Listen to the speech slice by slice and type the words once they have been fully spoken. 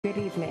Good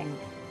evening.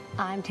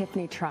 I'm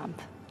Tiffany Trump.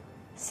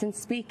 Since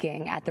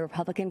speaking at the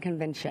Republican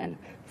convention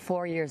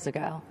 4 years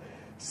ago,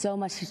 so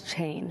much has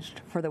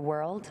changed for the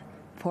world,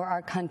 for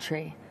our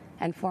country,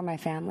 and for my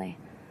family.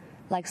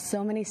 Like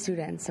so many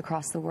students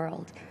across the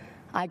world,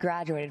 I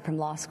graduated from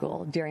law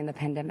school during the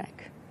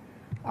pandemic.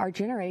 Our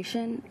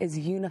generation is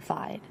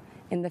unified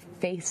in the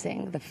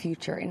facing the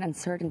future in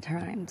uncertain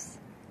times,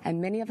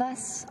 and many of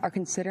us are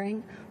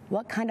considering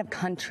what kind of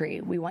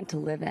country we want to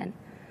live in.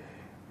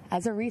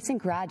 As a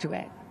recent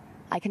graduate,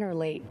 I can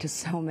relate to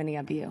so many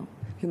of you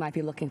who might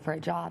be looking for a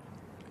job.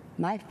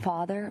 My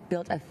father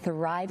built a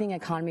thriving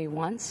economy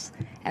once,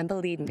 and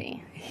believe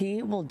me,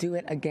 he will do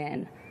it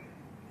again.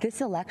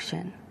 This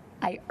election,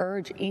 I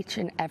urge each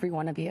and every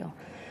one of you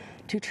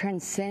to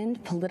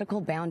transcend political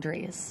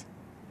boundaries.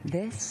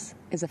 This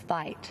is a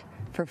fight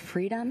for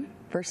freedom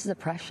versus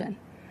oppression,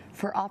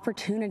 for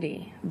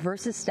opportunity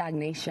versus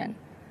stagnation,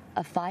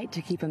 a fight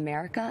to keep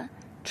America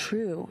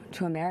true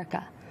to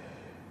America.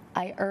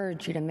 I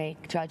urge you to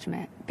make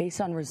judgment based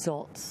on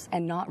results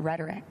and not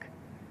rhetoric.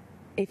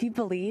 If you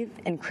believe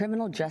in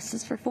criminal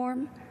justice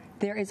reform,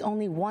 there is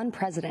only one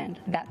president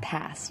that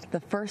passed the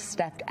First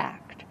Step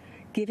Act,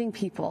 giving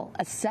people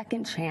a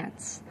second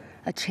chance,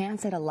 a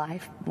chance at a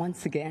life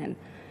once again.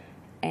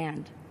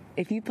 And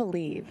if you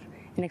believe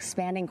in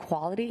expanding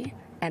quality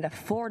and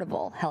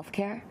affordable health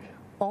care,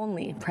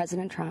 only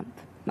President Trump,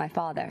 my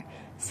father,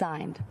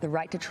 signed the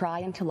right to try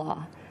into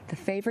law, the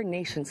Favored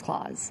Nations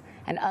Clause,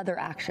 and other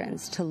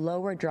actions to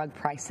lower drug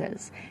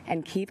prices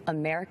and keep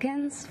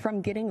Americans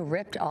from getting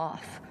ripped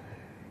off.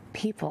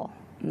 People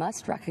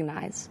must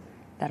recognize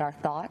that our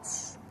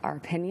thoughts, our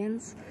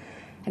opinions,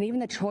 and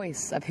even the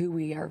choice of who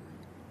we are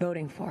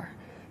voting for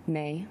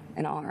may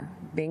and are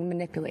being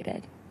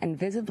manipulated and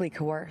visibly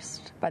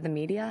coerced by the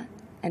media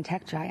and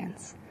tech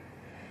giants.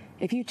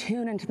 If you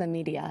tune into the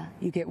media,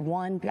 you get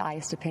one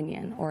biased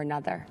opinion or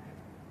another,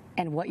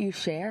 and what you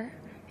share,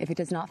 if it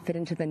does not fit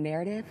into the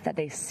narrative that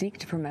they seek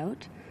to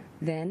promote,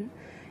 then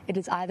it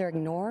is either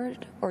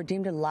ignored or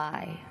deemed a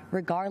lie,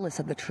 regardless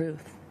of the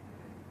truth.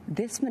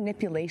 This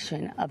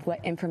manipulation of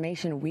what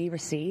information we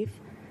receive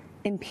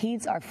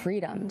impedes our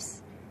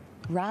freedoms.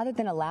 Rather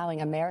than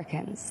allowing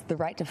Americans the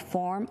right to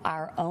form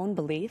our own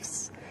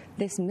beliefs,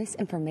 this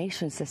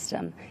misinformation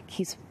system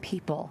keeps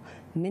people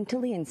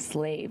mentally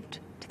enslaved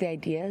to the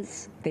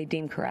ideas they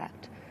deem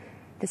correct.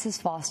 This has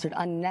fostered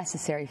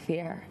unnecessary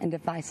fear and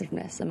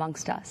divisiveness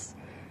amongst us.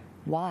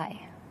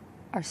 Why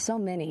are so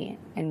many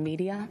in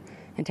media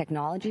and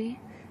technology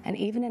and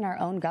even in our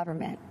own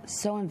government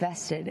so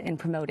invested in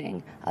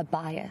promoting a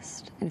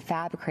biased and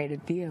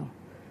fabricated view?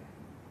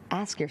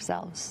 Ask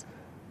yourselves,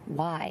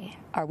 why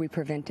are we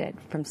prevented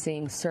from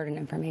seeing certain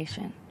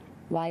information?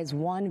 Why is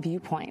one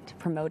viewpoint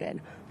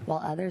promoted while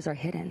others are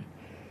hidden?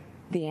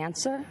 The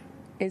answer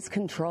is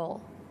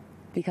control,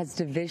 because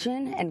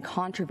division and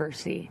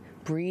controversy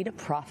breed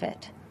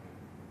profit.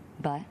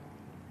 But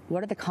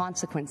what are the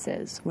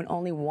consequences when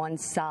only one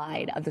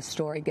side of the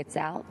story gets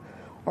out,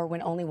 or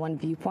when only one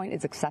viewpoint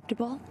is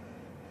acceptable?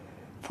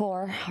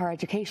 For our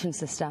education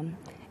system,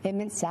 it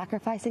meant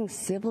sacrificing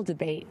civil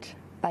debate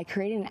by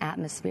creating an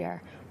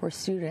atmosphere where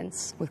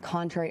students with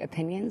contrary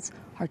opinions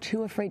are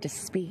too afraid to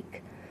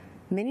speak.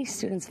 Many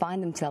students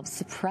find themselves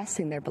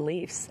suppressing their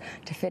beliefs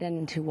to fit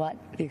into what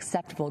the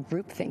acceptable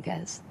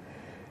groupthink is.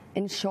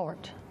 In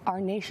short, our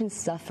nation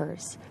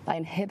suffers by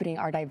inhibiting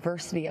our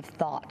diversity of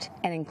thought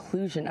and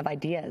inclusion of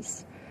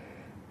ideas.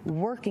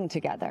 Working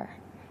together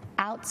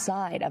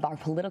outside of our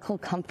political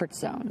comfort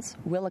zones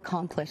will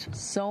accomplish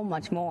so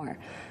much more.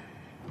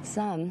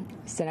 Some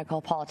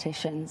cynical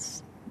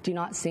politicians do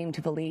not seem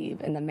to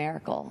believe in the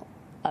miracle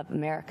of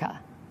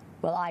America.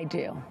 Well, I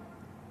do.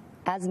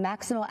 As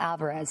Maximo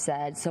Alvarez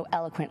said so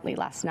eloquently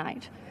last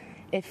night,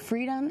 if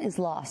freedom is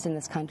lost in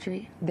this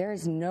country, there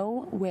is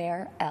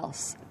nowhere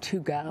else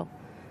to go.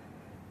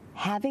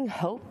 Having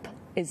hope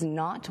is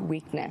not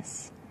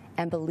weakness,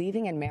 and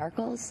believing in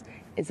miracles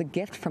is a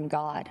gift from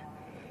God.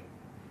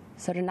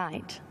 So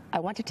tonight, I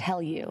want to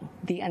tell you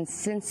the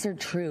uncensored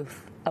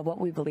truth of what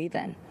we believe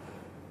in.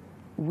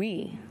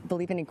 We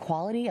believe in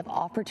equality of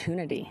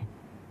opportunity.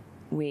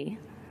 We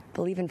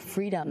believe in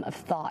freedom of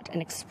thought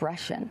and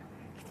expression.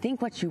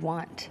 Think what you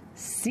want.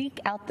 Seek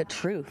out the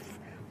truth.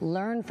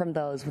 Learn from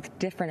those with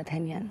different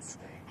opinions,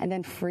 and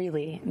then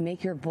freely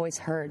make your voice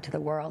heard to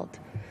the world.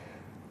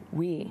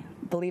 We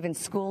believe in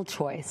school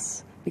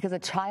choice because a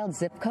child's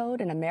zip code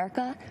in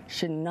America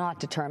should not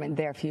determine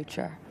their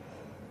future.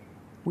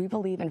 We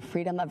believe in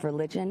freedom of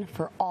religion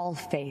for all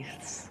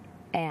faiths,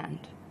 and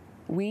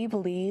we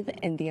believe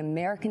in the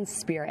American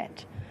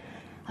spirit,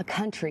 a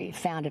country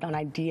founded on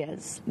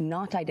ideas,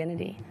 not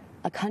identity,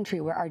 a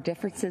country where our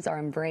differences are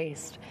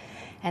embraced,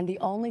 and the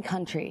only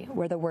country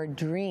where the word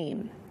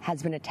dream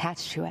has been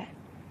attached to it.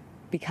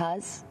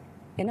 Because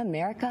in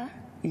America,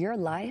 your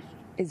life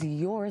is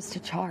yours to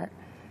chart.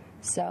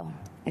 So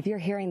if you're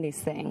hearing these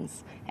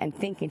things and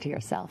thinking to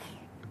yourself,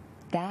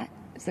 that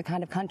is the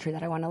kind of country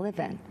that I want to live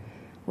in,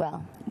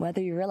 well,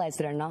 whether you realize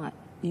it or not,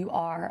 you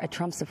are a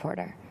Trump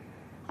supporter.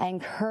 I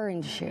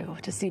encourage you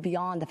to see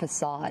beyond the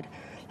facade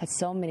that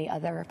so many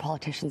other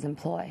politicians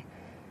employ.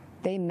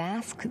 They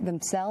mask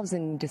themselves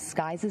in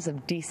disguises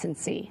of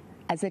decency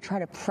as they try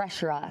to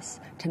pressure us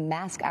to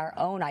mask our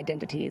own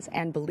identities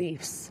and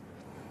beliefs.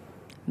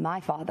 My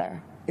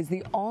father is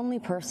the only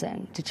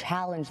person to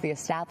challenge the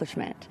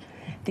establishment,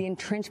 the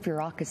entrenched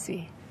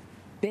bureaucracy,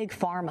 big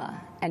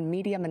pharma, and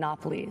media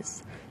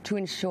monopolies to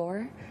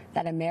ensure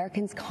that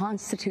Americans'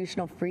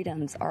 constitutional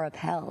freedoms are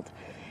upheld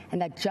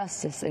and that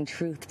justice and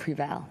truth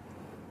prevail.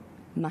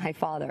 My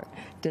father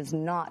does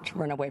not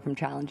run away from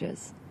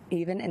challenges,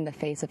 even in the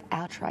face of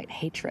outright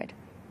hatred,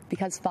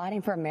 because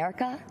fighting for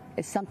America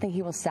is something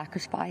he will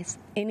sacrifice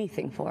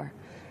anything for.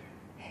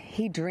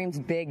 He dreams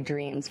big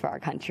dreams for our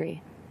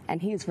country,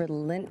 and he is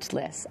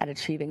relentless at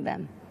achieving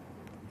them.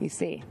 You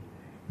see,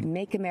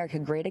 Make America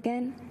Great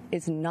Again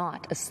is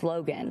not a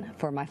slogan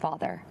for my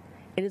father.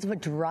 It is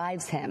what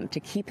drives him to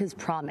keep his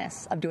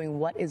promise of doing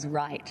what is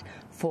right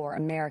for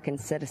American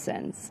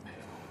citizens.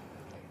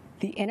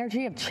 The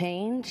energy of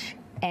change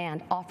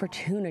and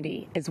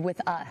opportunity is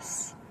with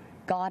us.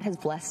 God has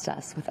blessed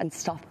us with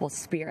unstoppable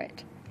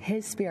spirit,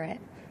 his spirit,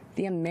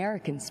 the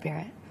American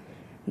spirit.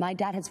 My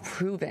dad has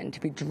proven to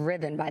be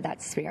driven by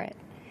that spirit.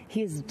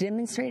 He has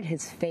demonstrated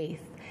his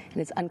faith and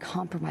his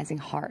uncompromising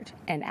heart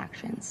and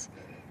actions.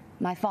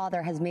 My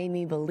father has made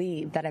me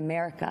believe that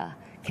America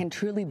can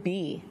truly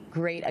be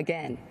great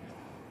again.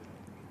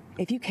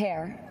 If you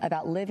care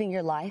about living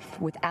your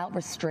life without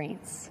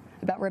restraints,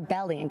 about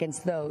rebelling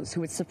against those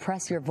who would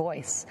suppress your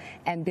voice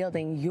and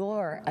building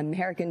your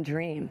American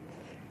dream,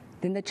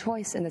 then the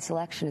choice in this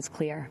election is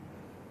clear.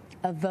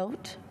 A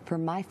vote for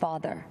my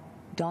father,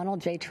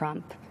 Donald J.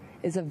 Trump,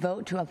 is a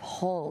vote to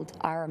uphold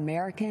our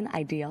American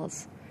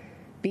ideals.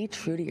 Be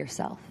true to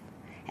yourself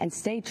and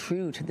stay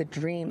true to the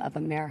dream of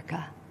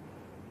America.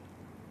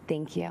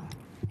 Thank you,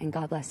 and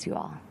God bless you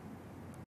all.